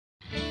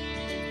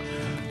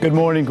Good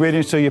morning.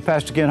 Greetings to you,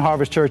 Pastor Ken,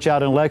 Harvest Church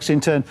out in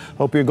Lexington.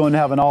 Hope you're going to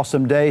have an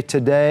awesome day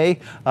today.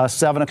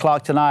 7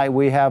 o'clock tonight,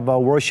 we have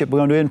worship. We're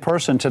going to do in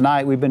person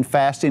tonight. We've been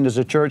fasting as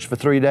a church for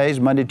 3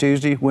 days, Monday,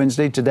 Tuesday,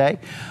 Wednesday, today.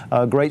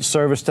 Great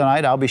service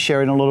tonight. I'll be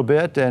sharing a little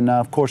bit. And,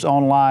 of course,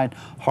 online,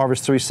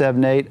 Harvest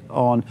 378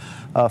 on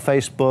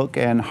Facebook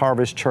and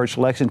Harvest Church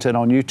Lexington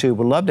on YouTube.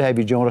 We'd love to have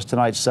you join us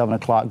tonight at 7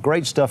 o'clock.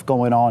 Great stuff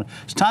going on.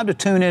 It's time to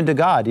tune into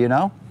God, you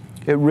know.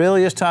 It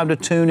really is time to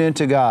tune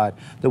into God.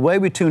 The way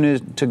we tune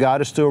into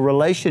God is through a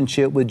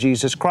relationship with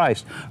Jesus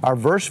Christ. Our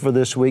verse for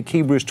this week,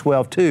 Hebrews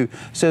 12:2,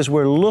 says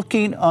we're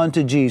looking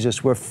unto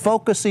Jesus. We're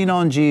focusing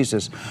on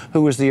Jesus,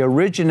 who is the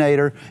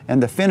originator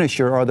and the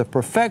finisher or the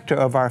perfecter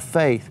of our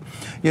faith.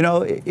 You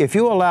know, if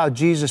you allow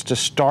Jesus to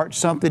start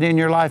something in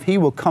your life, He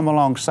will come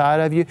alongside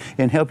of you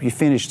and help you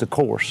finish the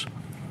course.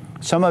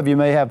 Some of you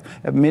may have,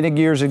 many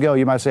years ago,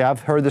 you might say, I've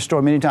heard this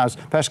story many times.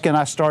 Pastor Ken,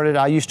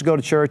 I used to go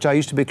to church. I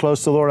used to be close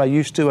to the Lord. I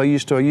used to.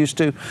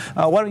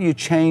 Why don't you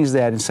change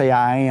that and say,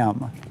 I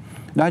am?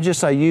 Not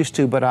just I used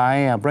to, but I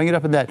am. Bring it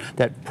up in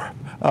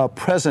that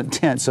present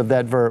tense of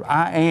that verb.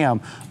 I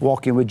am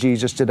walking with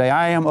Jesus today.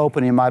 I am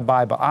opening my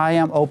Bible. I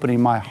am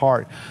opening my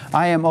heart.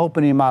 I am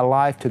opening my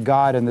life to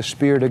God and the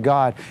Spirit of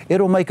God.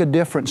 It'll make a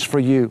difference for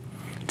you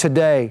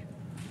today.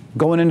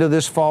 Going into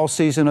this fall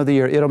season of the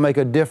year, it'll make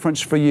a difference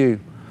for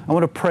you. I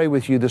want to pray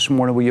with you this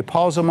morning. Will you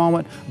pause a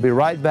moment? I'll be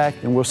right back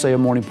and we'll say a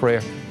morning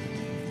prayer.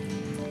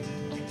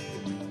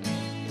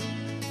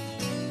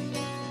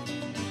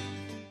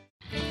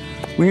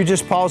 Will you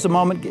just pause a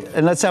moment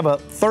and let's have a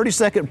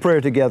 30-second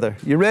prayer together.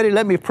 You ready?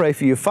 Let me pray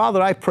for you.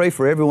 Father, I pray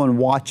for everyone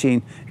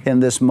watching in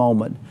this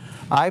moment.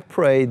 I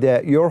pray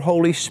that your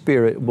Holy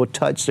Spirit will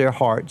touch their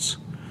hearts,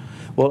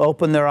 will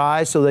open their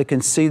eyes so they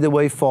can see the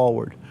way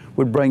forward,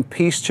 would bring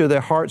peace to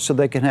their hearts so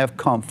they can have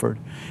comfort,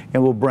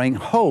 and will bring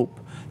hope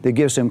that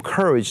gives them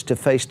courage to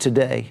face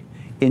today.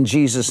 In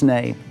Jesus'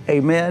 name,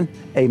 amen,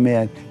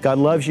 amen. God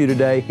loves you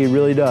today. He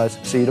really does.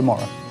 See you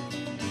tomorrow.